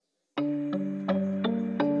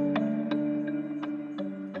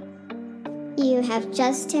You have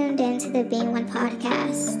just tuned into the Being One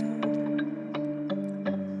podcast.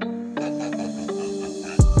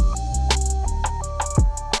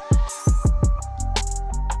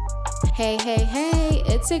 Hey,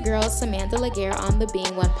 it's your girl Samantha Laguerre on the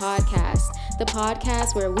Being One podcast, the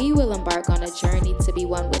podcast where we will embark on a journey to be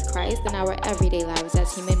one with Christ in our everyday lives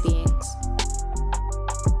as human beings.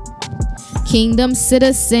 Kingdom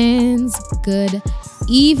citizens, good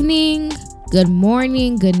evening, good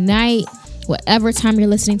morning, good night, whatever time you're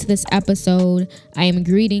listening to this episode, I am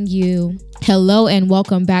greeting you. Hello and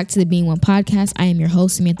welcome back to the Being One podcast. I am your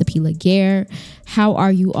host, Samantha P. Laguerre. How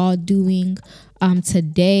are you all doing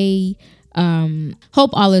today? Hope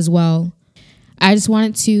all is well. I just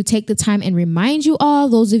wanted to take the time and remind you all,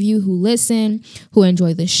 those of you who listen, who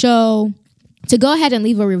enjoy the show, to go ahead and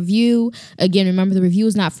leave a review. Again, remember the review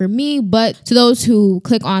is not for me, but to those who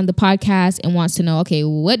click on the podcast and wants to know, okay,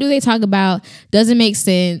 what do they talk about? Does it make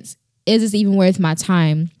sense? Is this even worth my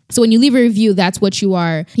time? So when you leave a review, that's what you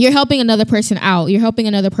are. You're helping another person out. You're helping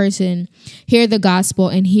another person hear the gospel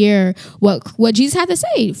and hear what Jesus had to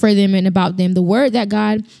say for them and about them, the word that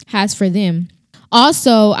God has for them.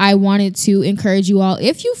 Also, I wanted to encourage you all,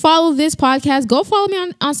 if you follow this podcast, go follow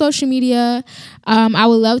me on social media. I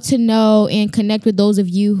would love to know and connect with those of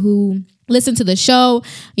you who listen to the show.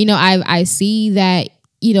 You know, I see that,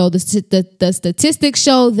 you know, the statistics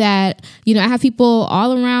show that, you know, I have people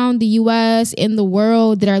all around the U.S., in the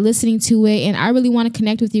world that are listening to it. And I really want to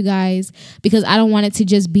connect with you guys because I don't want it to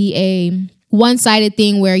just be a one-sided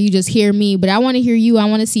thing where you just hear me, but I want to hear you. I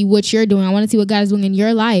want to see what you're doing. I want to see what God is doing in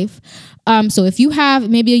your life. So if you have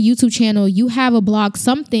maybe a YouTube channel, you have a blog,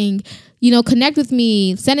 something, you know, connect with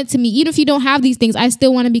me, send it to me. Even if you don't have these things, I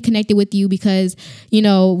still want to be connected with you because, you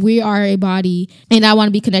know, we are a body and I want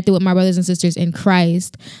to be connected with my brothers and sisters in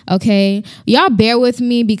Christ. Okay. Y'all bear with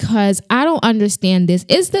me because I don't understand this.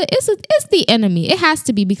 It's the enemy. It has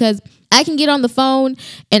to be because I can get on the phone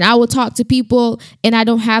and I will talk to people and I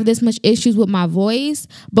don't have this much issues with my voice.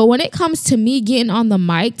 But when it comes to me getting on the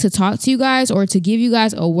mic to talk to you guys or to give you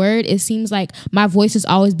guys a word, it seems like my voice is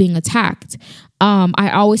always being attacked. I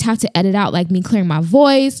always have to edit out like me clearing my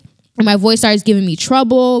voice, and my voice starts giving me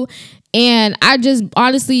trouble. And I just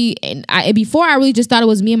honestly, before I really just thought it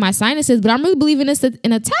was me and my sinuses, but I'm really believing it's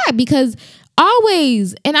an attack because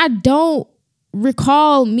always, and I don't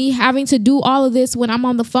recall me having to do all of this when I'm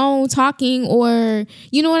on the phone talking or,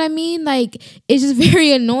 you know what I mean? Like, it's just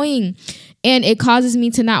very annoying. And it causes me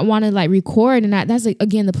to not want to like record. And that's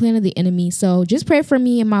again, the plan of the enemy. So just pray for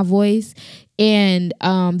me and my voice and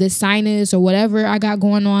the sinus or whatever I got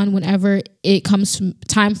going on whenever it comes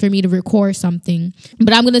time for me to record something.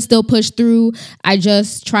 But I'm going to still push through. I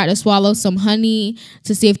just try to swallow some honey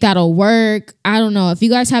to see if that'll work. I don't know. If you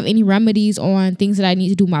guys have any remedies on things that I need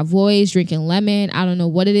to do with my voice, drinking lemon, I don't know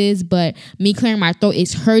what it is, but me clearing my throat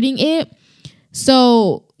is hurting it.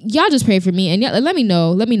 So y'all just pray for me and let me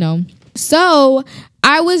know. So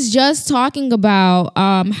I was just talking about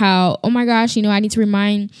how, oh my gosh, you know, I need to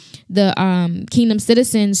remind the Kingdom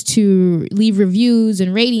citizens to leave reviews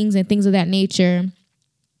and ratings and things of that nature.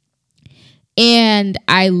 And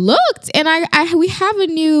I looked and we have a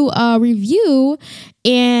new review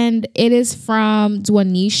and it is from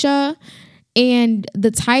Dwanisha and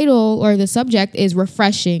the title or the subject is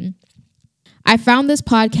refreshing. I found this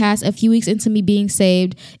podcast a few weeks into me being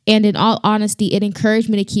saved, and in all honesty, it encouraged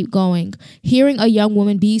me to keep going. Hearing a young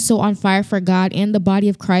woman be so on fire for God and the body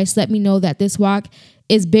of Christ let me know that this walk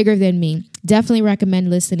is bigger than me. Definitely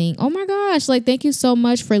recommend listening. Oh my gosh, like thank you so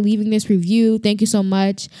much for leaving this review. Thank you so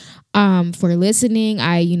much for listening.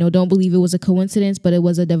 I, don't believe it was a coincidence, but it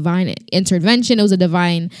was a divine intervention. It was a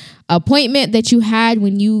divine appointment that you had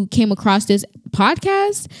when you came across this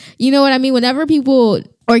podcast. You know what I mean? Whenever people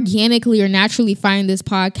organically or naturally find this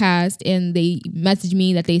podcast and they message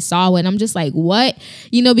me that they saw it, I'm just like, what?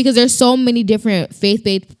 Because there's so many different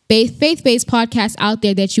faith-based podcasts out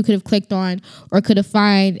there that you could have clicked on or could have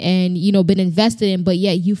found and, been invested in, but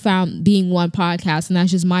yet you found Being One podcast, and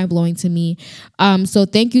that's just mind-blowing to me. So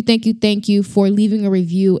thank you for leaving a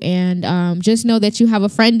review, and just know that you have a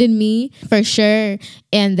friend in me for sure,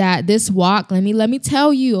 and that this walk, let me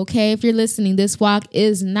tell you, okay, if you're listening, this walk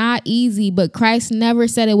is not easy, but Christ never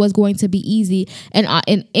said it was going to be easy. And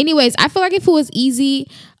anyways, I feel like if it was easy,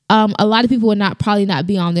 a lot of people would probably not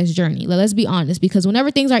be on this journey. Let's be honest, because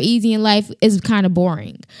whenever things are easy in life, it's kind of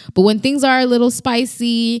boring. But when things are a little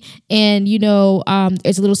spicy and,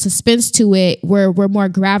 there's a little suspense to it, we're more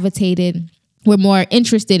gravitated we're more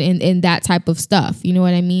interested in that type of stuff. You know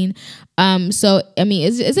what I mean? So I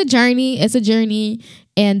mean, it's a journey. It's a journey.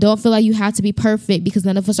 And don't feel like you have to be perfect, because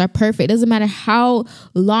none of us are perfect. It doesn't matter how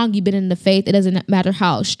long you've been in the faith. It doesn't matter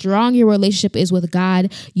how strong your relationship is with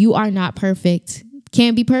God. You are not perfect.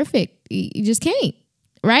 Can't be perfect. You just can't.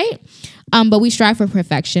 Right? But we strive for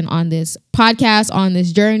perfection on this podcast, on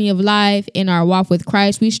this journey of life, in our walk with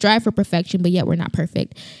Christ. We strive for perfection, but yet we're not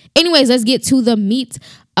perfect. Anyways, let's get to the meat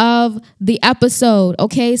of the episode.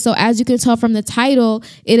 Okay, so as you can tell from the title,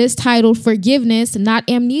 it is titled Forgiveness, Not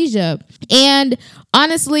Amnesia. And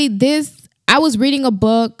honestly, I was reading a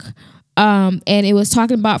book and it was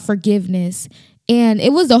talking about forgiveness. And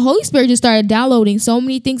it was the Holy Spirit just started downloading so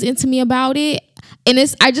many things into me about it. And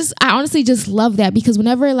I honestly just love that, because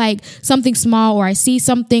whenever like something small, or I see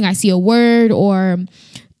something, I see a word, or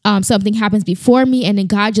something happens before me, and then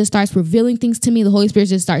God just starts revealing things to me, the Holy Spirit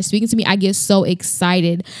just starts speaking to me, I get so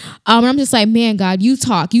excited. And I'm just like, man, God, you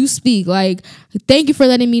talk, you speak. Like, thank you for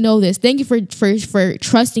letting me know this. Thank you for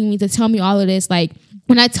trusting me to tell me all of this. Like,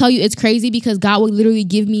 when I tell you, it's crazy, because God will literally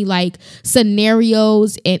give me like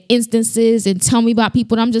scenarios and instances and tell me about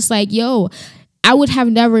people. And I'm just like, yo, I would have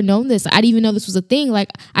never known this. I didn't even know this was a thing. Like,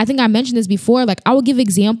 I think I mentioned this before. Like, I would give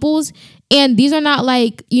examples, and these are not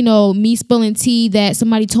like, me spilling tea that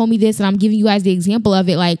somebody told me this and I'm giving you guys the example of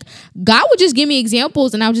it. Like, God would just give me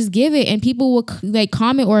examples and I'll just give it, and people will like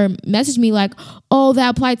comment or message me like, oh, that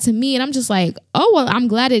applied to me. And I'm just like, oh, well, I'm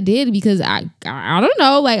glad it did, because I don't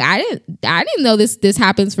know. Like, I didn't know this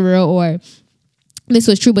happens for real, or this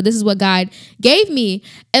was true, but this is what God gave me.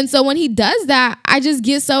 And so when he does that, I just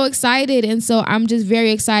get so excited. And so I'm just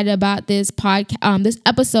very excited about this podcast, this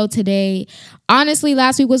episode today. Honestly,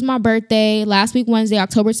 last week was my birthday. Last week, Wednesday,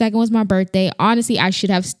 October 2nd was my birthday. Honestly, I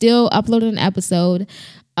should have still uploaded an episode.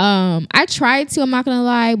 I tried to, I'm not going to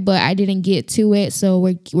lie, but I didn't get to it. So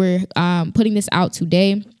we're putting this out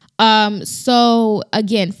today. So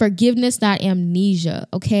again, forgiveness, not amnesia.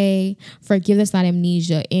 Okay. Forgiveness, not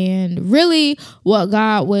amnesia. And really what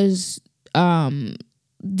God was,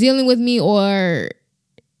 dealing with me, or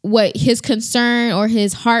what his concern or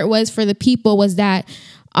his heart was for the people, was that,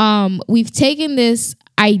 we've taken this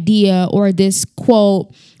idea or this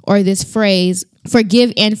quote or this phrase,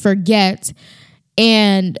 forgive and forget,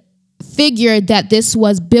 and figured that this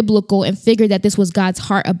was biblical, and figured that this was God's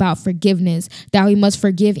heart about forgiveness, that we must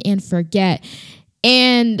forgive and forget.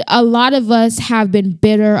 And a lot of us have been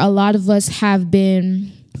bitter. A lot of us have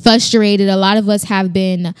been frustrated. A lot of us have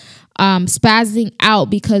been spazzing out,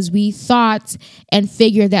 because we thought and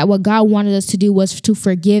figured that what God wanted us to do was to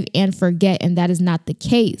forgive and forget. And that is not the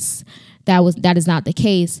case. That is not the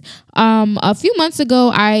case. A few months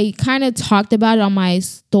ago, I kind of talked about it on my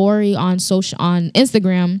story on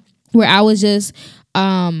Instagram, where I was just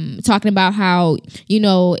talking about how,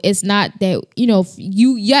 it's not that,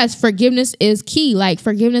 yes, forgiveness is key. Like,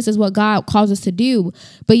 forgiveness is what God calls us to do,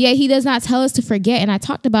 but yet he does not tell us to forget. And I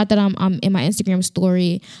talked about that in my Instagram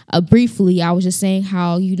story briefly. I was just saying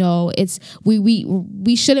how, it's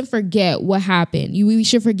we shouldn't forget what happened. We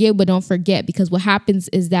should forgive, but don't forget, because what happens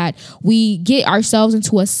is that we get ourselves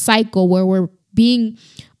into a cycle where we're being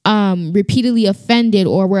repeatedly offended,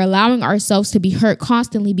 or we're allowing ourselves to be hurt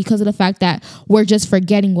constantly because of the fact that we're just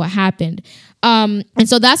forgetting what happened. And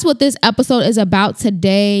so that's what this episode is about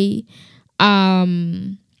today. Let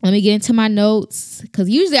me get into my notes, because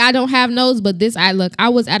usually I don't have notes, but I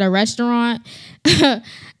was at a restaurant.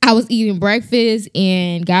 I was eating breakfast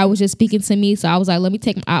and God was just speaking to me. So I was like, let me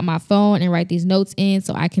take out my phone and write these notes in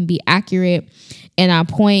so I can be accurate and on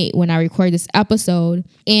point when I record this episode.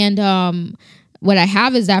 And, what I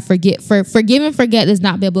have is that forgive and forget is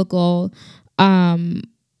not biblical, and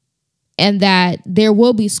that there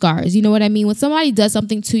will be scars. You know what I mean? When somebody does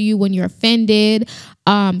something to you, when you're offended,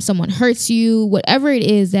 someone hurts you, whatever it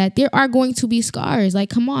is, that there are going to be scars. Like,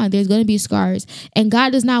 come on, there's going to be scars, and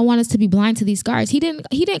God does not want us to be blind to these scars. He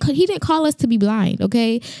didn't call us to be blind.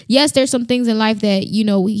 Okay. Yes, there's some things in life that,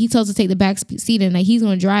 he tells us to take the back seat, and that he's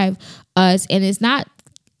going to drive us, and he's not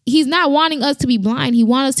wanting us to be blind. He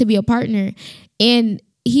wants us to be a partner. And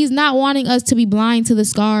he's not wanting us to be blind to the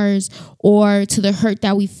scars or to the hurt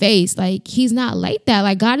that we face. Like, he's not like that.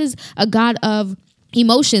 Like, God is a God of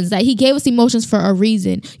emotions, that he gave us emotions for a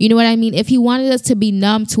reason. You know what I mean? If he wanted us to be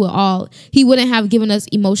numb to it all, he wouldn't have given us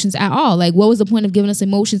emotions at all. Like, what was the point of giving us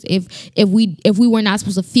emotions if we were not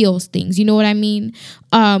supposed to feel things? You know what I mean?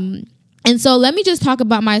 And so let me just talk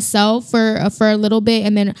about myself for a little bit,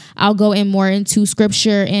 and then I'll go in more into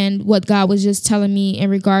scripture and what God was just telling me in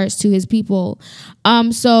regards to his people.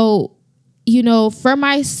 So, for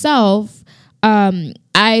myself,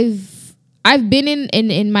 I've I've been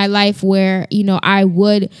in my life where,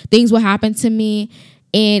 things would happen to me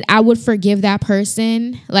and I would forgive that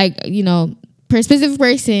person, like, specific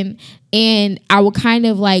person, and I would kind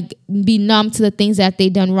of like be numb to the things that they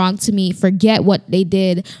done wrong to me, forget what they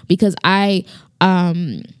did, because I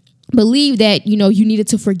believe that, you needed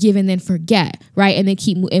to forgive and then forget, right? And then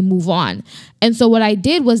keep and move on. And so what I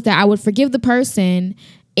did was that I would forgive the person,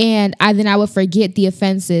 and I would forget the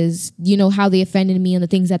offenses, how they offended me and the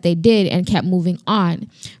things that they did, and kept moving on,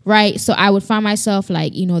 right? So I would find myself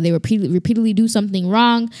like, they repeatedly do something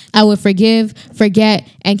wrong. I would forgive, forget,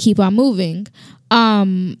 and keep on moving.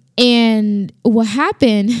 And what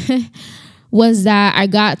happened was that I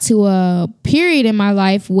got to a period in my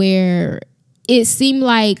life where it seemed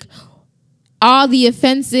like all the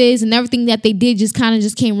offenses and everything that they did just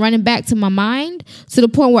came running back to my mind, to the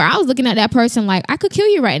point where I was looking at that person like, I could kill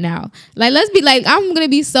you right now. Like, I'm going to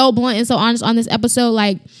be so blunt and so honest on this episode.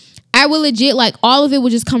 Like, I would legit, like, all of it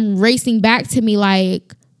would just come racing back to me.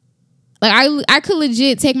 Like I could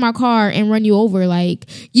legit take my car and run you over. Like,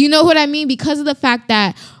 you know what I mean? Because of the fact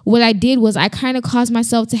that what I did was I kind of caused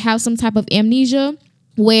myself to have some type of amnesia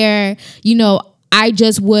where, I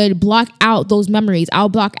just would block out those memories. I'll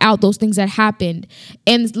block out those things that happened.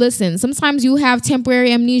 And listen, sometimes you have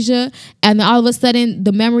temporary amnesia and then all of a sudden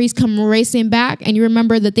the memories come racing back and you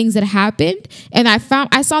remember the things that happened. And I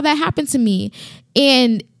saw that happen to me.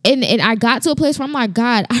 And I got to a place where I'm like,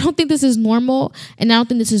 God, I don't think this is normal. And I don't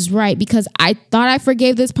think this is right, because I thought I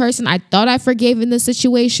forgave this person. I thought I forgave in this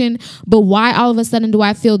situation. But why all of a sudden do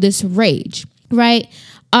I feel this rage? Right?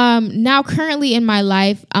 Now currently in my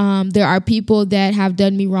life, there are people that have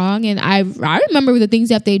done me wrong, and I remember the things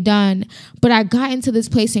that they've done, but I got into this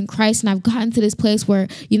place in Christ, and I've gotten to this place where,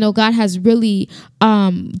 God has really,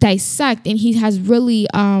 dissect, and he has really,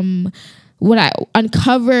 what I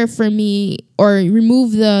uncover for me, or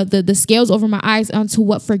remove the scales over my eyes onto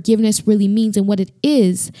what forgiveness really means and what it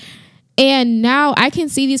is. And now I can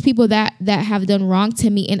see these people that have done wrong to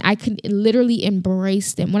me, and I can literally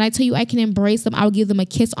embrace them. When I tell you I can embrace them, I will give them a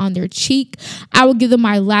kiss on their cheek. I will give them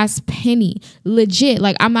my last penny. Legit.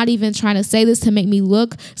 Like, I'm not even trying to say this to make me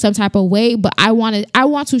look some type of way, but I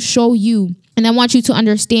want to show you, and I want you to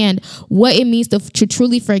understand what it means to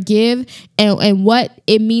truly forgive, and what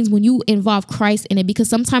it means when you involve Christ in it. Because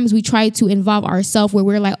sometimes we try to involve ourselves where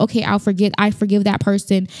we're like, okay, I forgive that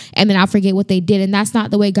person, and then I'll forget what they did. And that's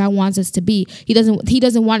not the way God wants us to be. He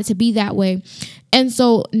doesn't want it to be that way. And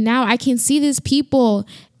so now I can see these people,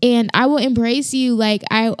 and I will embrace you. Like,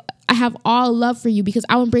 I have all love for you, because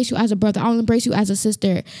I'll embrace you as a brother. I'll embrace you as a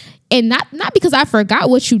sister. And not because I forgot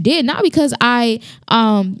what you did, not because I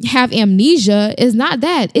have amnesia. It's not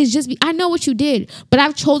that. It's just, I know what you did, but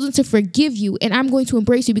I've chosen to forgive you, and I'm going to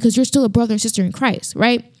embrace you because you're still a brother and sister in Christ,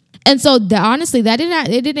 right? And so honestly,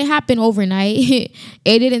 it didn't happen overnight. It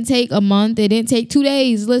didn't take a month. It didn't take 2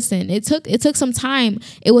 days. Listen, it took some time.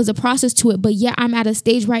 It was a process to it, but yeah, I'm at a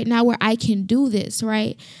stage right now where I can do this,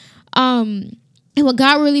 right? And what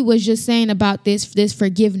God really was just saying about this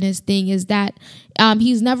forgiveness thing is that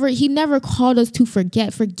he never called us to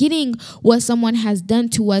forget. Forgetting what someone has done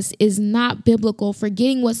to us is not biblical.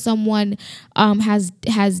 Forgetting what someone has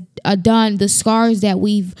done, the scars that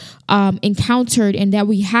we've encountered and that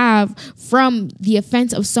we have from the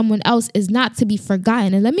offense of someone else, is not to be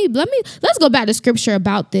forgotten. And let's go back to scripture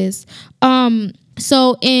about this.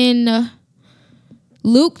 So in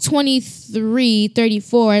Luke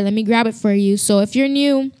 23:34, let me grab it for you. So if you're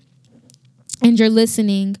new and you're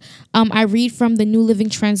listening, I read from the New Living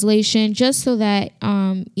Translation, just so that,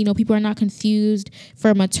 people are not confused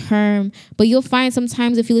from a term. But you'll find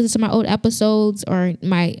sometimes, if you listen to my old episodes or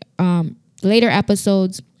my later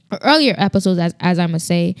episodes, or earlier episodes, as I must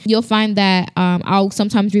say, you'll find that I'll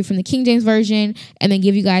sometimes read from the King James Version and then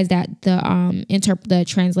give you guys the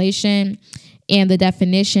translation and the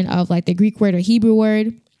definition of like the Greek word or Hebrew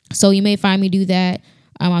word. So you may find me do that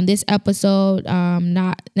on this episode,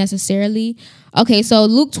 not necessarily. Okay, so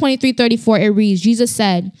Luke 23:34, it reads, Jesus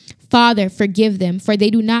said, Father, forgive them, for they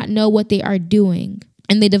do not know what they are doing.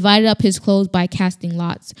 And they divided up his clothes by casting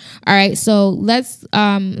lots. All right, so let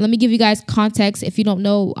me give you guys context if you don't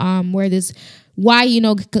know why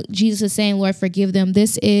Jesus is saying, Lord, forgive them.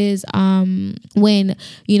 This is when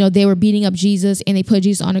they were beating up Jesus and they put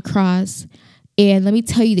Jesus on a cross. And let me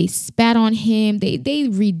tell you, they spat on him. They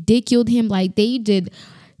ridiculed him like they did.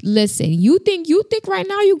 Listen, you think right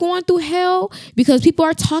now you're going through hell because people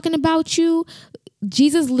are talking about you?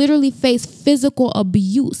 Jesus literally faced physical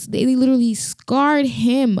abuse. They literally scarred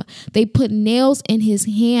him. They put nails in his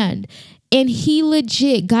hand. And he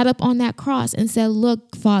legit got up on that cross and said,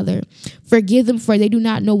 look, Father, forgive them, for they do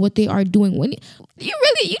not know what they are doing. When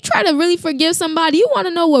you try to really forgive somebody, you want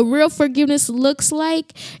to know what real forgiveness looks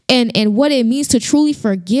like and what it means to truly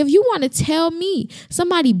forgive. You want to tell me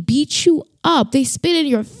somebody beat you up, they spit in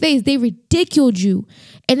your face, they ridiculed you,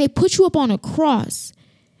 and they put you up on a cross.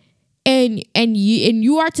 And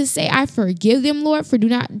you are to say, I forgive them, Lord, for they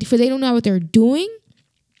don't know what they're doing.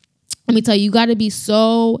 Let me tell you, you got to be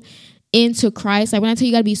so into Christ. Like when I tell you,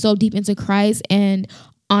 you got to be so deep into Christ. And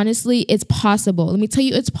honestly, it's possible. Let me tell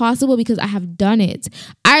you, it's possible because I have done it.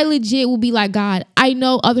 I legit will be like, God, I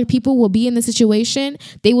know other people will be in the situation.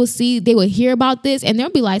 They will hear about this, and they'll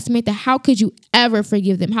be like, Samantha, how could you ever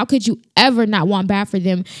forgive them? How could you ever not want bad for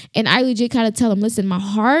them? And I legit kind of tell them, listen, my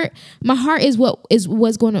heart is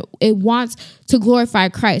it wants to glorify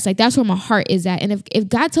Christ. Like that's where my heart is at. And if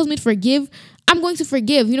God tells me to forgive, I'm going to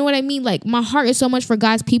forgive. You know what I mean? Like my heart is so much for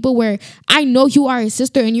God's people, where I know you are a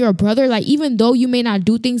sister and you're a brother. Like even though you may not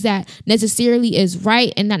do things that necessarily is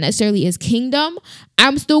right and not necessarily is kingdom,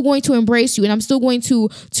 I'm still going to embrace you, and I'm still going to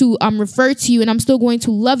refer to you, and I'm still going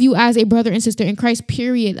to love you as a brother and sister in Christ,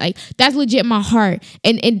 period. Like that's legit my heart.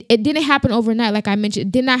 And it didn't happen overnight. Like I mentioned,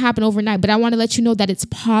 it did not happen overnight, but I want to let you know that it's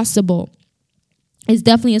possible. It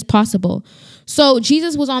definitely is possible. So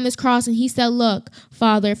Jesus was on this cross and he said, look,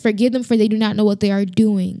 Father, forgive them, for they do not know what they are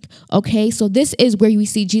doing. Okay, so this is where we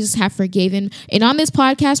see Jesus have forgiven. And on this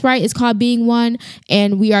podcast, right, it's called Being One,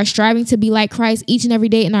 and we are striving to be like Christ each and every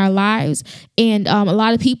day in our lives. And a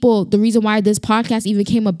lot of people, the reason why this podcast even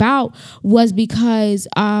came about was because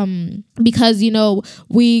you know,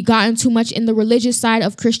 we gotten too much in the religious side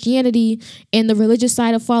of Christianity and the religious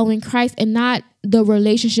side of following Christ, and not the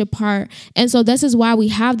relationship part. And so this is why we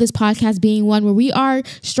have this podcast, Being One, where we are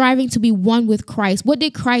striving to be one with Christ. What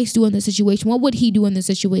did Christ do in this situation? What would he do in this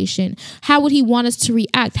situation? How would he want us to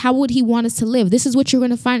react? How would he want us to live? This is what you're going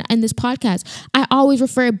to find in this podcast. I always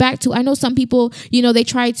refer it back to, I know some people, you know, they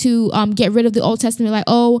try to get rid of the Old Testament, like,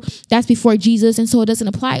 oh, that's before Jesus, and so it doesn't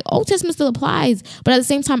apply. Old Testament still applies, but at the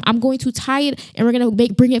same time, I'm going to tie it, and we're going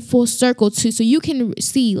to bring it full circle too, so you can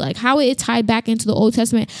see like how it tied back into the Old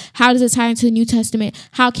Testament. How does it tie into the New Testament?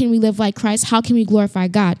 How can we live like Christ? How can we glorify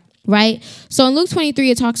God? Right? So in Luke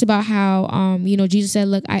 23, it talks about how, you know, Jesus said,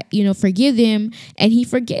 look, forgive them. And he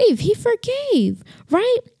forgave,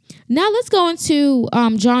 right? Now let's go into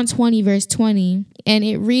John 20, verse 20. And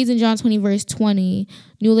it reads in John 20, verse 20,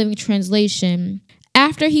 New Living Translation.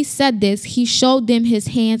 After he said this, he showed them his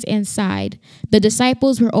hands and side. The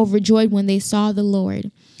disciples were overjoyed when they saw the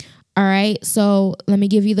Lord. All right. So let me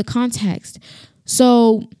give you the context.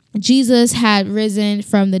 So Jesus had risen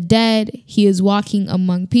from the dead. He is walking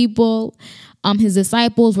among people. His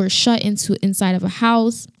disciples were shut inside of a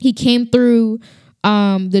house. He came through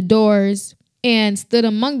the doors and stood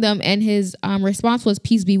among them, and his response was,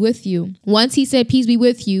 peace be with you. Once he said, peace be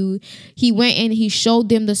with you, he went and he showed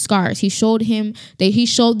them the scars. He showed them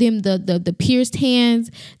the pierced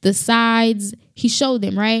hands, the sides. He showed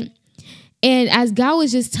them, right? And as God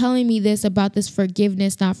was just telling me this about this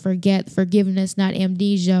forgiveness, not forgiveness, not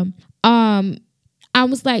amnesia, I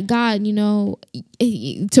was like, God, you know,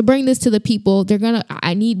 to bring this to the people,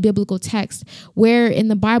 I need biblical text. Where in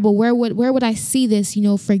the Bible, where would I see this, you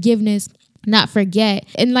know, forgiveness, not forget?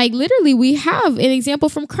 And like literally we have an example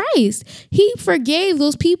from Christ. He forgave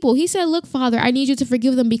those people. He said, look, Father, I need you to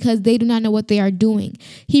forgive them because they do not know what they are doing.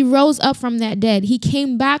 He rose up from that dead. He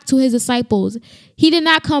came back to his disciples. He did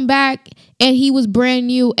not come back and he was brand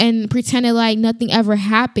new and pretended like nothing ever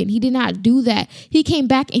happened. He did not do that. He came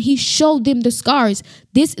back and he showed them the scars.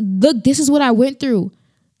 This is what I went through.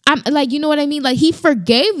 I'm like, you know what I mean? Like he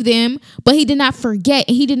forgave them, but he did not forget,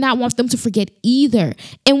 and he did not want them to forget either.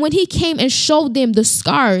 And when he came and showed them the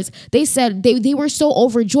scars, they said they were so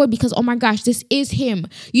overjoyed because, oh my gosh, this is him.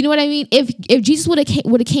 You know what I mean? If Jesus would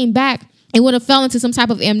have came back and would have fell into some type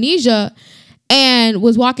of amnesia and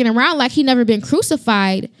was walking around like he never been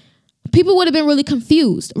crucified, people would have been really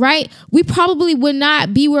confused, right? We probably would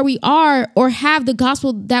not be where we are or have the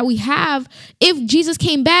gospel that we have if Jesus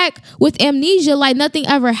came back with amnesia like nothing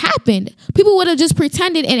ever happened. People would have just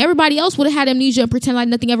pretended, and everybody else would have had amnesia and pretend like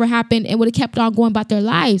nothing ever happened and would have kept on going about their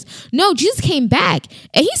lives. No, Jesus came back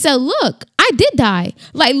and he said, look, I did die.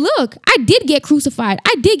 Like, look, I did get crucified.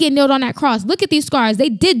 I did get nailed on that cross. Look at these scars. They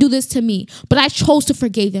did do this to me, but I chose to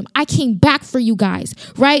forgive them. I came back for you guys,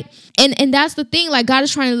 right? And that's the thing. Like, God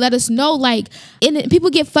is trying to let us know, like, and people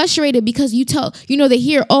get frustrated because they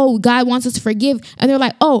hear, oh, God wants us to forgive, and they're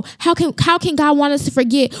like, oh, how can God want us to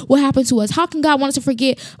forget what happened to us? How can God want us to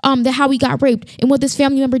forget that how we got raped and what this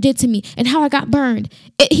family member did to me and how I got burned?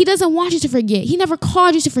 He doesn't want you to forget. He never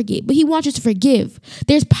called you to forget, but he wants you to forgive.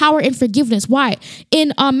 There's power in forgiveness. Why?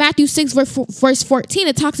 In Matthew 6 verse 14,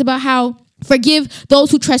 it talks about how forgive those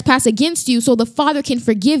who trespass against you so the Father can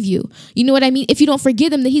forgive you. You know what I mean? If you don't forgive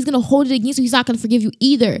them, then he's going to hold it against you. He's not going to forgive you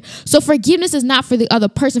either. So forgiveness is not for the other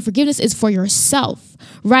person. Forgiveness is for yourself,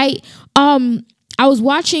 right? I was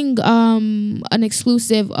watching an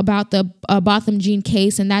exclusive about the Botham Jean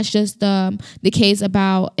case, and that's just the case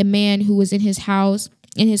about a man who was in his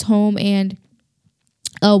home, and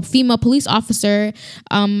a female police officer,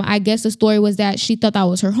 I guess the story was that she thought that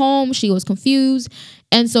was her home. She was confused.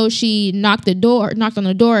 And so she knocked on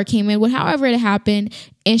the door, came in, however it happened,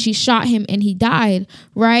 and she shot him and he died,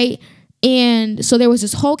 right? And so there was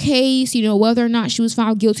this whole case, whether or not she was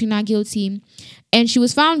found guilty or not guilty. And she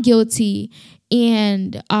was found guilty,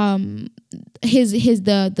 and the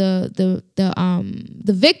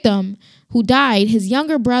victim who died, his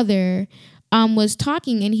younger brother, was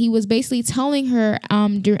talking, and he was basically telling her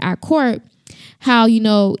at court how,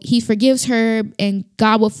 he forgives her and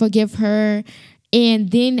God will forgive her.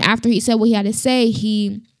 And then after he said what he had to say,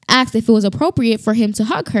 he asked if it was appropriate for him to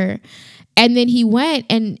hug her. And then he went,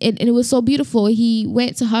 and it was so beautiful. He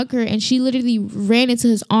went to hug her, and she literally ran into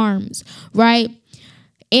his arms, right?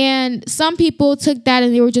 And some people took that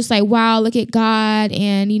and they were just like, wow, look at God.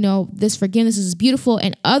 And, this forgiveness is beautiful.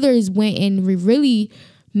 And others went and really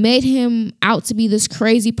made him out to be this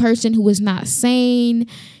crazy person who was not sane.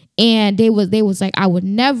 And they was like, I would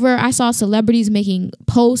never. I saw celebrities making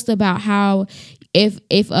posts about how if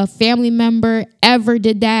a family member ever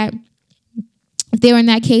did that, if they were in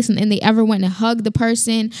that case and they ever went and hugged the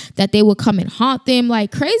person, that they would come and haunt them,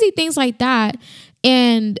 like crazy things like that.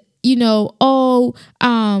 And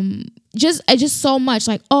just so much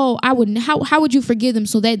like, oh, I wouldn't, how would you forgive them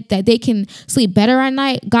so that they can sleep better at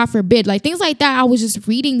night? God forbid, like things like that. I was just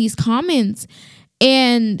reading these comments,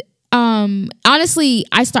 and honestly,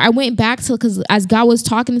 I went back to, because as God was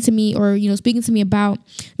talking to me, or speaking to me about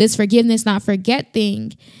this forgiveness not forget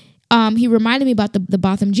thing, he reminded me about the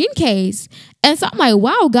Botham Jean case. And so I'm like,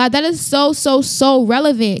 wow, God, that is so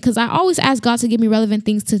relevant, because I always ask God to give me relevant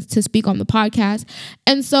things to speak on the podcast.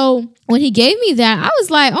 And so when he gave me that, I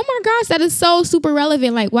was like, oh my gosh, that is so super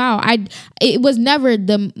relevant. Like, wow, it was never,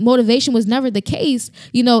 the motivation was never the case.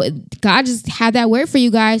 God just had that word for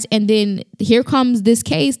you guys. And then here comes this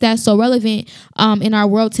case that's so relevant in our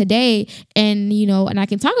world today. And, and I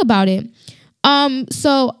can talk about it.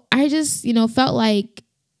 So I just, felt like,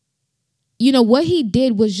 what he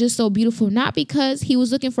did was just so beautiful, not because he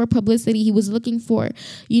was looking for publicity. He was looking for,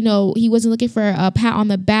 he wasn't looking for a pat on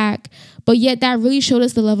the back, but yet that really showed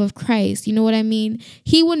us the love of Christ. You know what I mean?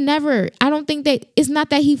 He would never, I don't think that, it's not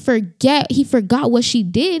that he forgot what she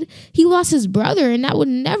did. He lost his brother, and that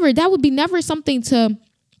would be never something to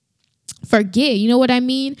forget, you know what I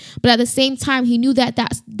mean? But at the same time, he knew that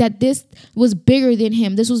this was bigger than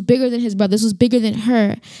him. This was bigger than his brother. This was bigger than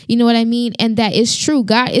her. You know what I mean? And that is true.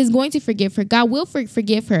 God is going to forgive her. God will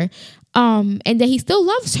forgive her. And that he still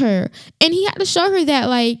loves her. And he had to show her that,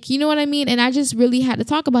 like, you know what I mean? And I just really had to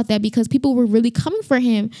talk about that, because people were really coming for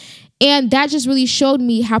him. And that just really showed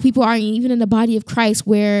me how people are even in the body of Christ,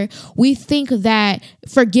 where we think that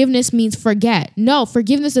forgiveness means forget. No,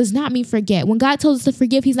 forgiveness does not mean forget. When God tells us to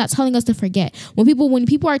forgive, he's not telling us to forget. When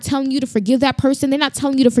people are telling you to forgive that person, they're not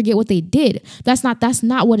telling you to forget what they did. That's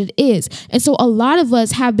not what it is. And so a lot of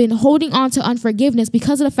us have been holding on to unforgiveness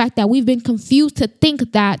because of the fact that we've been confused to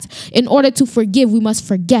think that in order to forgive, we must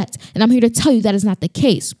forget. And I'm here to tell you that is not the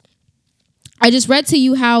case. I just read to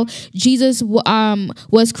you how Jesus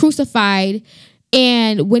was crucified,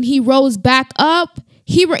 and when he rose back up,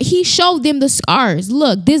 he showed them the scars.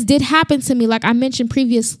 Look, this did happen to me, like I mentioned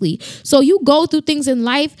previously. So you go through things in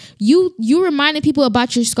life, you reminding people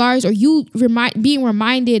about your scars, or you being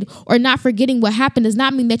reminded or not forgetting what happened does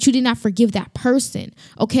not mean that you did not forgive that person.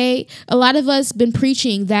 Okay, a lot of us been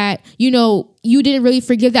preaching that you didn't really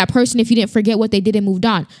forgive that person if you didn't forget what they did and moved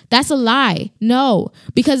on. That's a lie. No,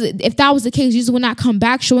 because if that was the case, Jesus would not come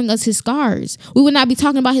back showing us his scars. We would not be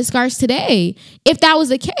talking about his scars today if that was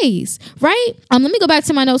the case, right? Let me go back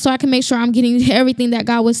to my notes so I can make sure I'm getting everything that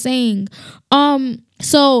God was saying.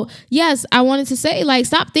 So yes, I wanted to say, like,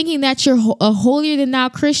 stop thinking that you're a holier than thou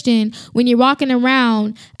Christian when you're walking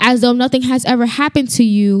around as though nothing has ever happened to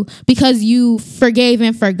you because you forgave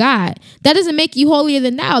and forgot. That doesn't make you holier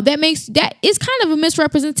than thou. That is kind of a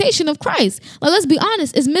misrepresentation of Christ. Like, let's be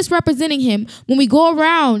honest, it's misrepresenting him when we go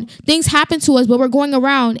around, things happen to us, but we're going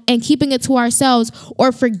around and keeping it to ourselves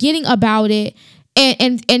or forgetting about it.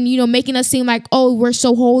 And making us seem like, oh, we're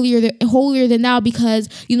so holier than thou because,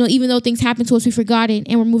 even though things happen to us, we forgot it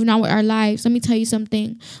and we're moving on with our lives. Let me tell you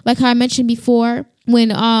something. Like how I mentioned before, when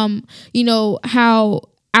how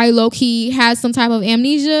I low-key had some type of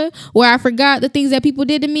amnesia where I forgot the things that people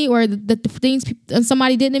did to me or the things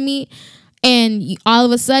somebody did to me. And all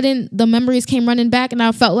of a sudden, the memories came running back and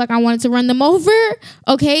I felt like I wanted to run them over.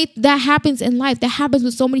 Okay, that happens in life. That happens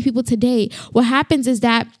with so many people today. What happens is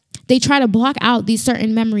that they try to block out these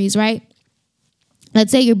certain memories, right? Let's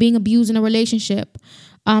say you're being abused in a relationship,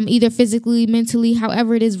 either physically, mentally,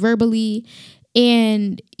 however it is, verbally,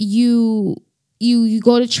 and you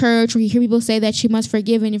go to church or you hear people say that you must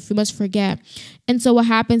forgive and if you must forget. And so what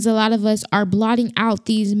happens, a lot of us are blotting out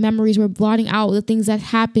these memories. We're blotting out the things that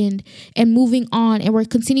happened and moving on. And we're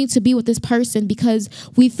continuing to be with this person because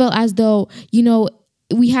we feel as though,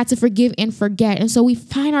 we had to forgive and forget. And so we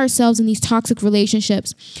find ourselves in these toxic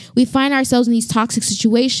relationships. We find ourselves in these toxic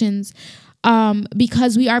situations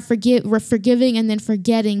because we're forgiving and then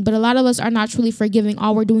forgetting. But a lot of us are not truly forgiving.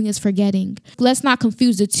 All we're doing is forgetting. Let's not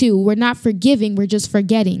confuse the two. We're not forgiving. We're just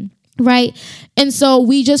forgetting. Right. And so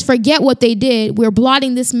we just forget what they did. We're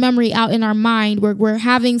blotting this memory out in our mind. We're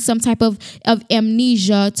having some type of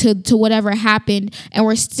amnesia to whatever happened. And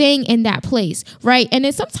we're staying in that place. Right. And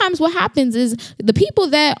then sometimes what happens is the people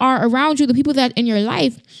that are around you, the people that in your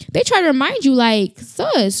life, they try to remind you like,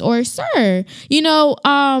 sis or sir, you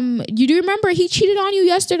do remember he cheated on you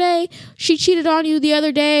yesterday? She cheated on you the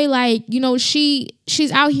other day. Like,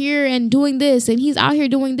 she's out here and doing this and he's out here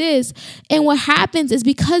doing this. And what happens is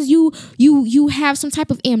because you have some type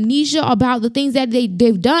of amnesia about the things that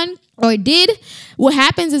they've done or did, what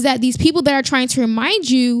happens is that these people that are trying to remind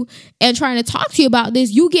you and trying to talk to you about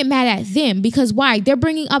this, you get mad at them because why? They're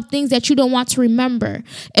bringing up things that you don't want to remember.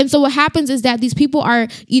 And so what happens is that these people are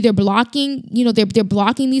either blocking, they're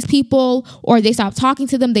blocking these people or they stop talking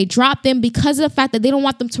to them. They drop them because of the fact that they don't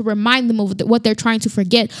want them to remind them of what they're trying to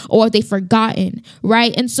forget or what they've forgotten.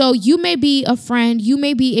 Right. And so you may be a friend, you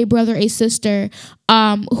may be a brother, a sister,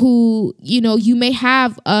 who, you may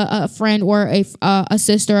have a friend or a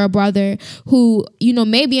sister or a brother who,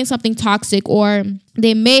 may be in something toxic or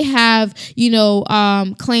they may have,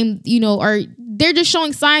 claimed, or they're just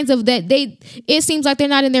showing signs of that it seems like they're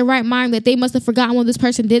not in their right mind, that they must have forgotten what this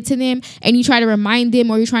person did to them. And you try to remind them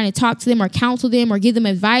or you're trying to talk to them or counsel them or give them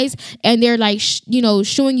advice. And they're like,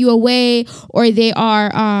 shooing you away or they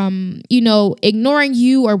are, ignoring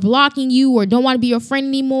you or blocking you or don't want to be your friend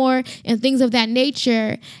anymore and things of that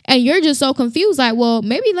nature. And you're just so confused. Like, well,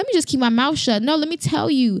 maybe let me just keep my mouth shut. No, let me tell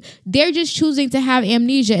you, they're just choosing to have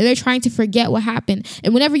amnesia and they're trying to forget what happened.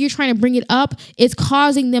 And whenever you're trying to bring it up, it's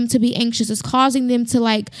causing them to be anxious. It's causing them to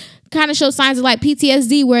like kind of show signs of like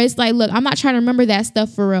PTSD where it's like, look, I'm not trying to remember that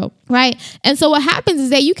stuff for real. Right. And so what happens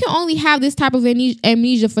is that you can only have this type of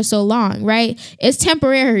amnesia for so long. Right. It's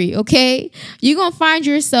temporary. OK, you're going to find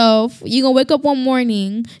yourself. You're going to wake up one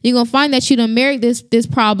morning. You're going to find that you done married this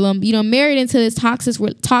problem. You done married into this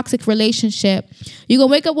toxic relationship. You're going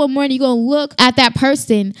to wake up one morning. You're going to look at that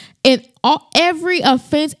person and every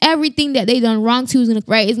offense, everything that they done wrong to is going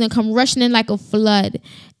to come rushing in like a flood.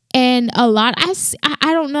 And a lot,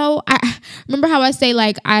 I don't know. I remember how I say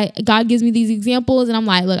like God gives me these examples and I'm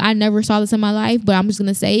like, look, I never saw this in my life, but I'm just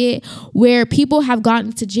gonna say it, where people have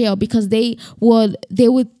gotten to jail because they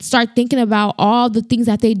would start thinking about all the things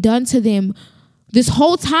that they done to them this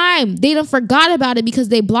whole time. They done forgot about it because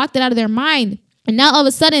they blocked it out of their mind. And now all of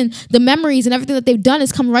a sudden, the memories and everything that they've done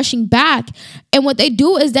has come rushing back. And what they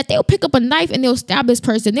do is that they'll pick up a knife and they'll stab this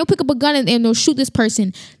person. They'll pick up a gun and they'll shoot this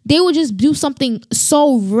person. They will just do something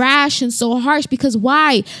so rash and so harsh because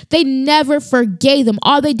why? They never forgave them.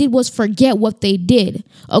 All they did was forget what they did.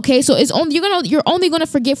 Okay, so you're only gonna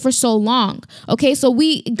forget for so long. Okay, so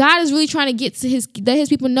God is really trying to get to his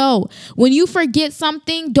people know when you forget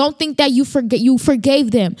something, don't think that you forgave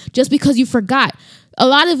them just because you forgot. A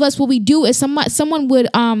lot of us, what we do is someone would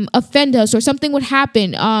offend us or something would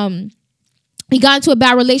happen. We got into a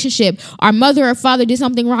bad relationship. Our mother or father did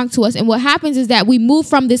something wrong to us. And what happens is that we move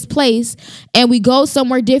from this place and we go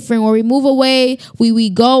somewhere different or we move away. We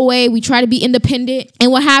go away. We try to be independent. And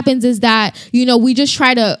what happens is that, we just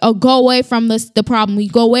try to go away from the problem. We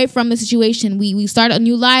go away from the situation. We start a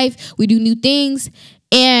new life. We do new things.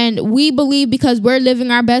 And we believe because we're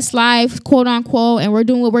living our best life, quote unquote, and we're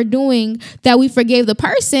doing what we're doing, that we forgave the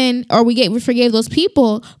person or we forgave those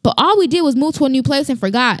people. But all we did was move to a new place and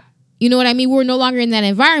forgot. You know what I mean? We were no longer in that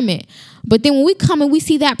environment. But then when we come and we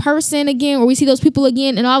see that person again, or we see those people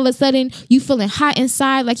again, and all of a sudden you feeling hot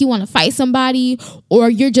inside, like you want to fight somebody, or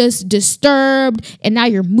you're just disturbed and now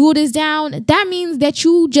your mood is down, that means that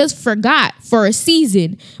you just forgot for a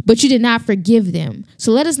season, but you did not forgive them.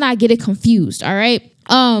 So let us not get it confused. All right.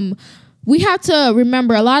 We have to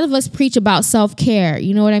remember, a lot of us preach about self-care.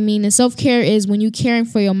 You know what I mean? And self-care is when you're caring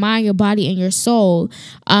for your mind, your body, and your soul.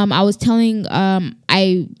 I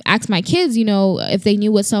asked my kids, if they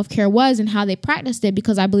knew what self-care was and how they practiced it,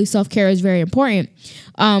 because I believe self-care is very important.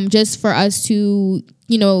 Just for us to,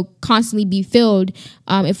 constantly be filled,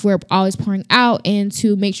 if we're always pouring out, and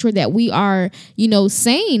to make sure that we are,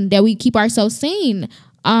 sane, that we keep ourselves sane.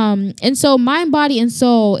 And so mind, body, and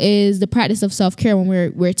soul is the practice of self-care when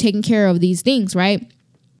we're taking care of these things, right?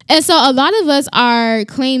 And so a lot of us are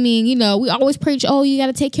claiming, we always preach, you got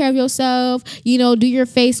to take care of yourself, do your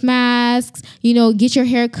face masks, get your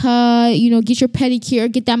hair cut, get your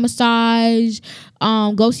pedicure, get that massage,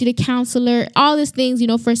 go see the counselor, all these things,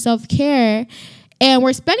 for self-care. And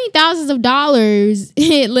we're spending thousands of dollars.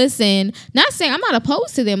 Listen, not saying I'm not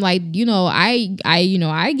opposed to them. Like, I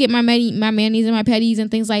get my manis and my pedis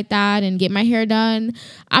and things like that, and get my hair done.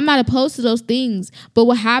 I'm not opposed to those things. But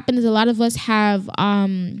what happened is a lot of us have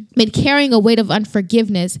been carrying a weight of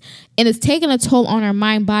unforgiveness, and it's taken a toll on our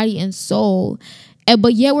mind, body, and soul.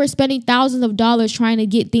 But yet we're spending thousands of dollars trying to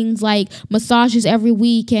get things like massages every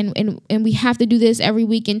week, and we have to do this every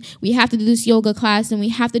week, and we have to do this yoga class, and we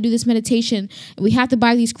have to do this meditation, and we have to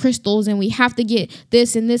buy these crystals, and we have to get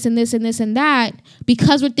this and this and this and this and that,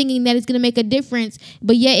 because we're thinking that it's going to make a difference.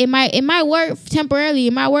 But yet it might work temporarily,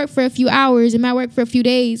 it might work for a few hours, it might work for a few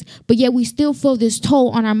days, but yet we still feel this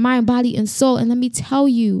toll on our mind, body, and soul. And let me tell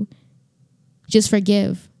you, just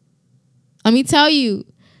forgive. Let me tell you,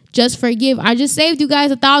 just forgive. I just saved you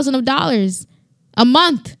guys $1,000 a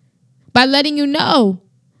month by letting you know.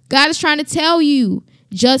 God is trying to tell you,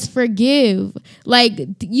 just forgive. Like,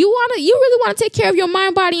 you really want to take care of your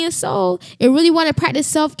mind, body, and soul, and really want to practice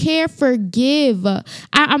self-care, forgive.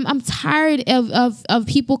 I'm tired of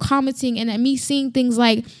people commenting and me seeing things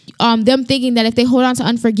like them thinking that if they hold on to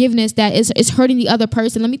unforgiveness, that it's hurting the other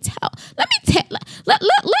person. Let me tell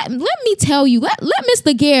you, let Miss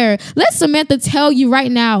Laguerre, let Samantha tell you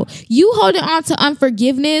right now, you holding on to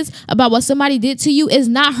unforgiveness about what somebody did to you is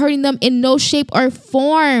not hurting them in no shape or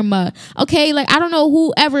form. Okay, like, I don't know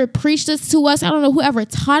whoever preached this to us. I don't know whoever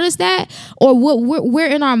taught us that, or we're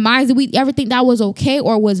in our minds that we ever think that was okay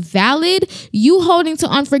or was valid. You holding to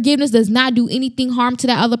unforgiveness does not do anything harm to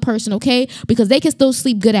that other person, okay? Because they can still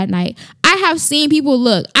sleep good at night. I have seen people,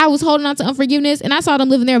 look, I was holding on to unforgiveness and I saw them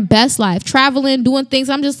living their best life, traveling, doing things.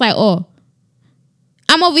 I'm just like,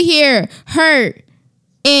 I'm over here hurt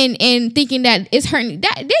and thinking that it's hurting.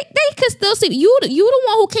 That they could still sleep. You the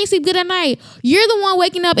one who can't sleep good at night. You're the one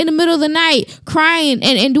waking up in the middle of the night crying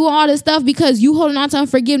and doing all this stuff because you holding on to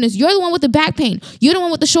unforgiveness. You're the one with the back pain. You're the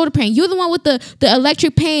one with the shoulder pain. You're the one with the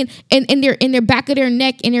electric pain in their back of their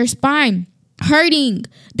neck and their spine. Hurting.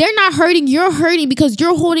 They're not hurting. You're hurting because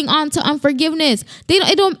you're holding on to unforgiveness.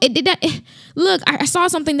 Look, I saw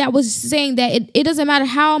something that was saying that it doesn't matter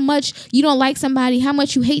how much you don't like somebody, how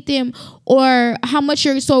much you hate them, or how much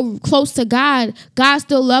you're so close to God, God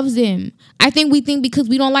still loves them. I think we think because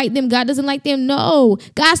we don't like them, God doesn't like them. No,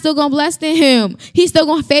 God's still gonna bless them. He's still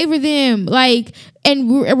gonna favor them. Like,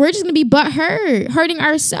 and we're just gonna be hurting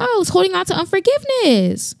ourselves, holding on to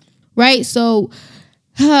unforgiveness, right? So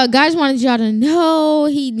God just wanted y'all to know,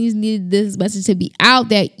 he needed this message to be out,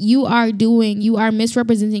 that you are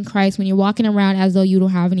misrepresenting Christ when you're walking around as though you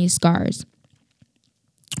don't have any scars.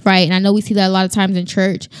 Right. And I know we see that a lot of times in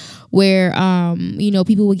church where,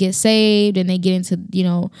 people would get saved and they get into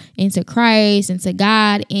Christ, into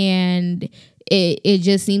God. And it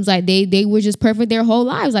just seems like they were just perfect their whole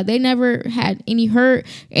lives. Like, they never had any hurt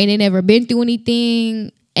and they never been through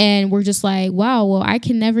anything. And we're just like, wow, well, I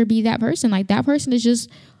can never be that person. Like, that person is just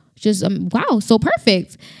wow, so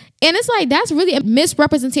perfect. And it's like, that's really a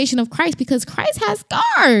misrepresentation of Christ, because Christ has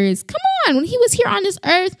scars. Come on. When he was here on this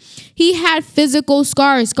earth, he had physical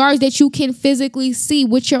scars that you can physically see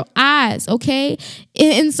with your eyes. Okay.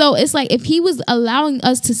 And so it's like, if he was allowing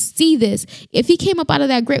us to see this, if he came up out of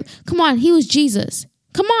that grave, come on, he was Jesus.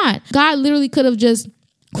 Come on. God literally could have just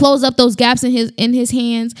close up those gaps in his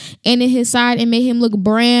hands and in his side and made him look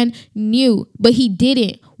brand new, but he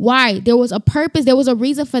didn't. Why? There was a purpose. There was a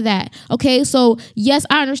reason for that. Okay. So yes,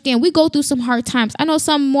 I understand. We go through some hard times. I know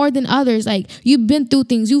some more than others. Like, you've been through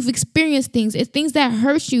things, you've experienced things. It's things that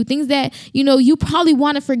hurt you, things that, you probably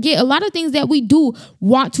want to forget. A lot of things that we do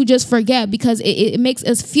want to just forget because it makes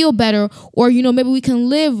us feel better, or, maybe we can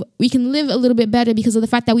live a little bit better because of the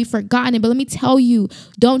fact that we've forgotten it. But let me tell you,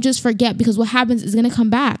 don't just forget, because what happens is going to come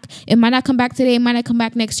back. It might not come back today. It might not come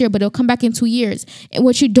back next year, but it'll come back in 2 years. And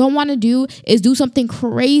what you don't want to do is do something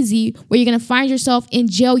crazy where you're going to find yourself in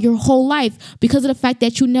jail your whole life because of the fact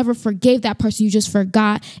that you never forgave that person. You just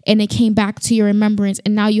forgot, and it came back to your remembrance,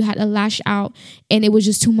 and now you had to lash out, and it was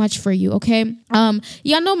just too much for you. Okay.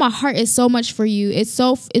 Y'all know my heart is so much for you. It's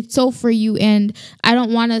so for you. And I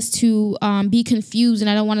don't want us to be confused, and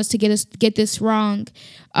I don't want us to get this wrong,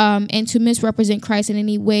 and to misrepresent Christ in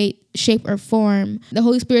any way, shape, or form. The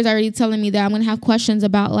Holy Spirit is already telling me that I'm going to have questions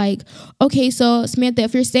about, like, okay, so Samantha,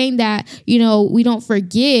 if you're saying that, we don't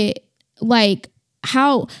forget, like,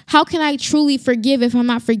 how can I truly forgive if I'm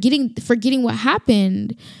not forgetting what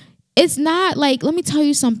happened? It's not like, let me tell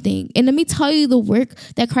you something, and let me tell you the work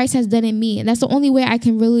that Christ has done in me. And that's the only way I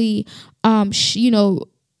can really,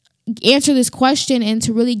 answer this question, and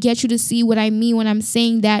to really get you to see what I mean when I'm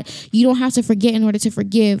saying that you don't have to forget in order to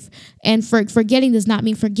forgive. And forgetting does not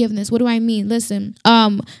mean forgiveness. What do I mean? Listen,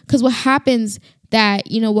 because what happens that,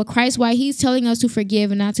 why he's telling us to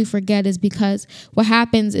forgive and not to forget is because what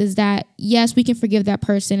happens is that, yes, we can forgive that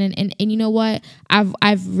person. And you know what?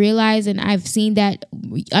 I've realized, and I've seen that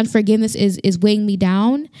unforgiveness is weighing me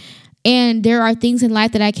down. And there are things in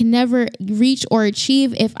life that I can never reach or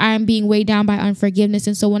achieve if I'm being weighed down by unforgiveness.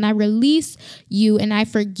 And so when I release you and I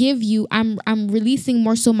forgive you, I'm releasing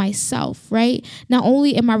more so myself, right? Not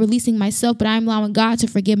only am I releasing myself, but I'm allowing God to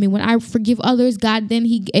forgive me. When I forgive others, God, then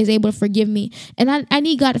he is able to forgive me. And I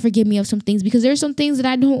need God to forgive me of some things, because there's some things that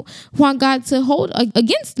I don't want God to hold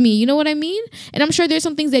against me. You know what I mean? And I'm sure there's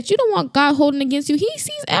some things that you don't want God holding against you. He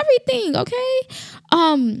sees everything, okay?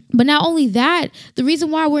 But not only that, the reason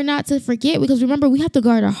why we're not to forget, because remember, we have to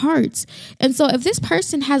guard our hearts. And so if this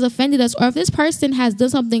person has offended us, or if this person has done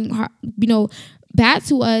something, bad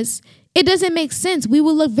to us, it doesn't make sense. We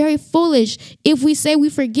will look very foolish if we say we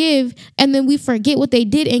forgive and then we forget what they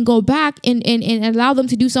did and go back and allow them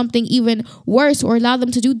to do something even worse, or allow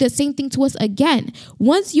them to do the same thing to us again.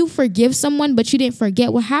 Once you forgive someone, but you didn't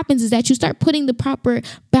forget, what happens is that you start putting the proper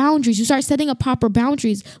boundaries. You start setting up proper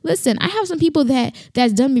boundaries. Listen, I have some people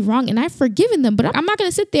that's done me wrong, and I've forgiven them, but I'm not going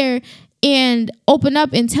to sit there and open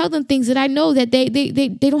up and tell them things that I know that they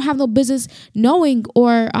don't have no business knowing,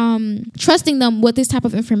 or trusting them with this type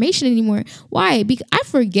of information anymore. Why? Because I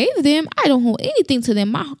forgave them. I don't hold anything to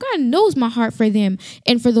them. God knows my heart for them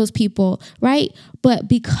and for those people, right? But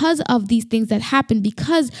because of these things that happen,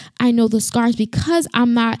 because I know the scars, because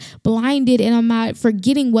I'm not blinded and I'm not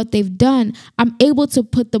forgetting what they've done, I'm able to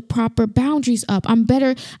put the proper boundaries up. I'm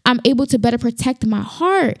able to better protect my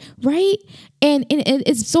heart, right? And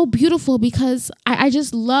it's so beautiful, because I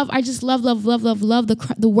just love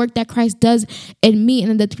the work that Christ does in me,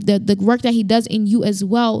 and the work that he does in you as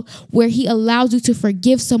well, where he allows you to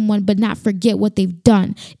forgive someone but not forget what they've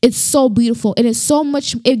done. It's so beautiful.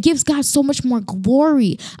 It gives God so much more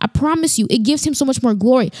glory. I promise you, it gives him so much more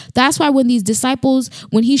glory. That's why when these disciples,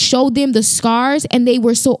 when he showed them the scars and they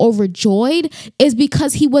were so overjoyed, is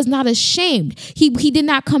because he was not ashamed. He did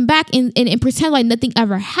not come back and pretend like nothing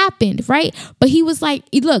ever happened, right? But he was like,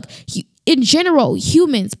 look, in general,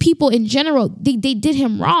 humans, people in general, they did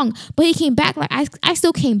him wrong, but he came back like, I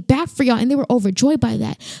still came back for y'all, and they were overjoyed by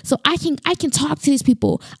that. So I can talk to these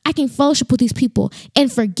people, I can fellowship with these people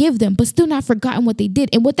and forgive them, but still not forgotten what they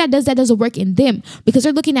did. And what that does a work in them, because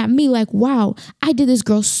they're looking at me like, wow, I did this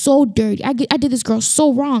girl so dirty, I did this girl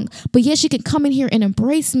so wrong, but yet she can come in here and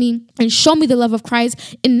embrace me and show me the love of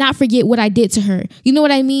Christ and not forget what I did to her. You know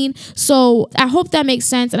what I mean? So I hope that makes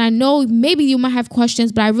sense. And I know maybe you might have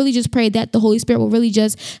questions, but I really just pray that the Holy Spirit will really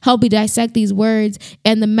just help me dissect these words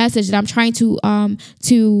and the message that I'm trying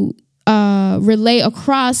to relay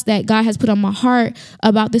across, that God has put on my heart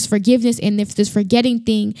about this forgiveness and this forgetting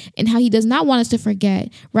thing, and how he does not want us to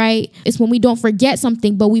forget, right? It's when we don't forget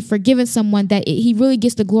something, but we've forgiven someone, that he really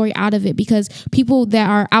gets the glory out of it, because people that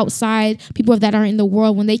are outside, people that are in the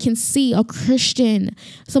world, when they can see a Christian,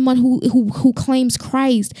 someone who claims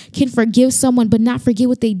Christ, can forgive someone but not forget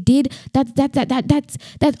what they did,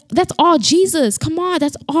 that's all Jesus. Come on,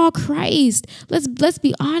 that's all Christ. Let's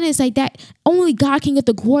be honest, like that. Only God can get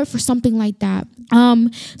the glory for something like that.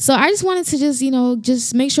 So I just wanted to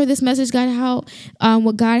just make sure this message got out,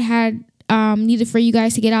 what God had needed for you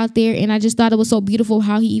guys to get out there. And I just thought it was so beautiful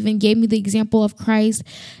how he even gave me the example of Christ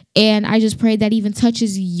And I just pray that even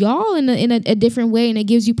touches y'all in a different way, and it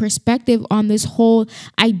gives you perspective on this whole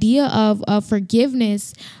idea of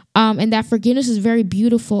forgiveness. And that forgiveness is very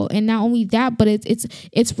beautiful. And not only that, but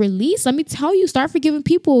it's release. Let me tell you, start forgiving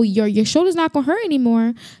people. Your shoulder's not gonna hurt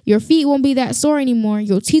anymore. Your feet won't be that sore anymore.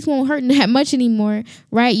 Your teeth won't hurt that much anymore,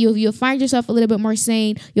 right? You'll find yourself a little bit more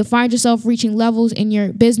sane. You'll find yourself reaching levels in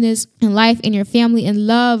your business, in life, in your family, and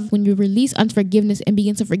love when you release unforgiveness and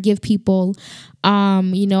begin to forgive people.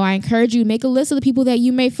 I encourage you to make a list of the people that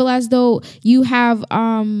you may feel as though you have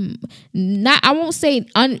I won't say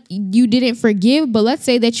you didn't forgive, but let's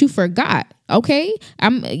say that you forgot. Okay,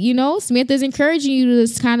 Samantha's encouraging you to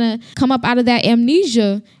just kind of come up out of that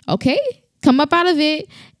amnesia. Okay, come up out of it,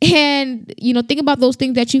 and think about those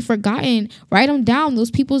things that you've forgotten. Write them down, those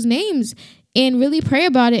people's names, and really pray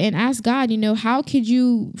about it and ask God, how could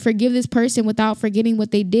you forgive this person without forgetting what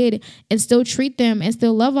they did, and still treat them and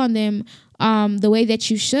still love on them the way that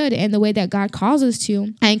you should and the way that God calls us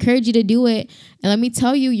to. I encourage you to do it. And let me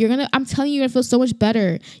tell you, I'm telling you, you're gonna feel so much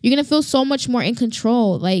better. You're gonna feel so much more in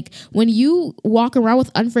control. Like when you walk around with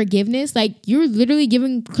unforgiveness, like you're literally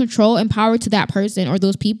giving control and power to that person or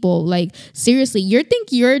those people. Like seriously, you think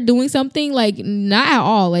you're doing something, like not at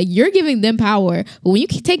all. Like you're giving them power. But when you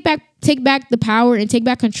take back the power and take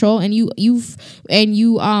back control, and you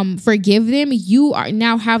forgive them, you are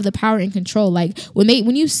now have the power and control. Like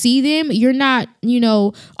when you see them, you're not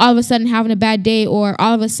all of a sudden having a bad day, or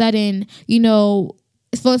all of a sudden feel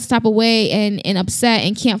some type of way and upset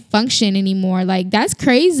and can't function anymore. Like that's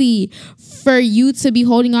crazy for you to be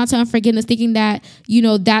holding on to unforgiveness, thinking that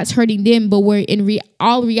that's hurting them, but we're in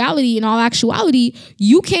all reality, in all actuality,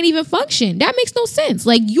 you can't even function. That makes no sense.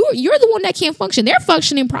 Like you're the one that can't function. They're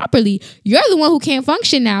functioning properly. You're the one who can't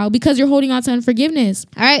function now because you're holding on to unforgiveness.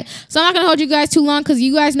 All right, so I'm not gonna hold you guys too long, because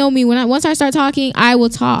you guys know me. Once I start talking, I will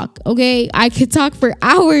talk. Okay, I could talk for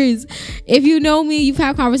hours. If you know me, you've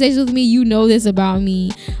had conversations with me, you know this about me.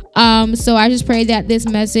 So I just pray that this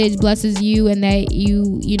message blesses you, and that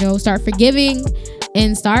you start forgiving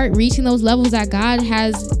and start reaching those levels that God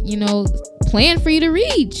has planned for you to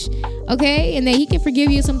reach. Okay, and that He can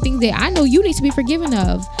forgive you some things that I know you need to be forgiven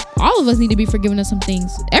of. All of us need to be forgiven of some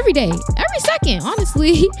things every day, every second,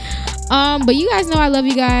 honestly. But you guys know I love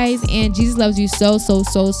you guys, and Jesus loves you so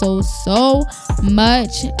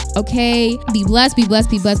much. Okay, be blessed, be blessed,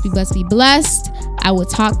 be blessed, be blessed, be blessed. I will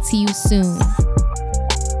talk to you soon.